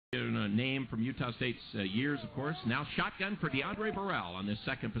Name from Utah State's years, of course. Now shotgun for DeAndre Burrell on this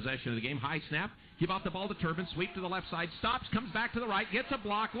second possession of the game. High snap. Give out the ball to Turbin. Sweep to the left side. Stops. Comes back to the right. Gets a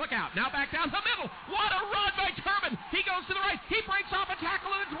block. Look out. Now back down the middle. What a run by Turbin. He goes to the right. He breaks off a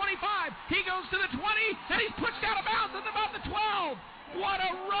tackle at the 25. He goes to the 20. And he's pushed out of bounds at about the 12. What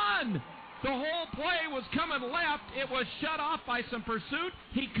a run. The whole play was coming left. It was shut off by some pursuit.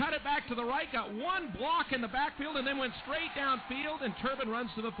 He cut it back to the right, got one block in the backfield, and then went straight downfield, and Turbin runs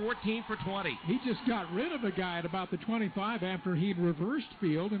to the 14 for 20. He just got rid of a guy at about the 25 after he'd reversed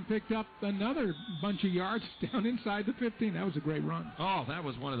field and picked up another bunch of yards down inside the 15. That was a great run. Oh, that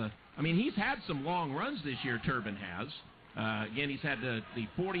was one of the... I mean, he's had some long runs this year, Turbin has. Again, he's had the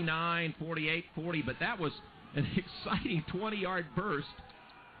 49, 48, 40, but that was an exciting 20-yard burst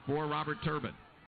for Robert Turbin.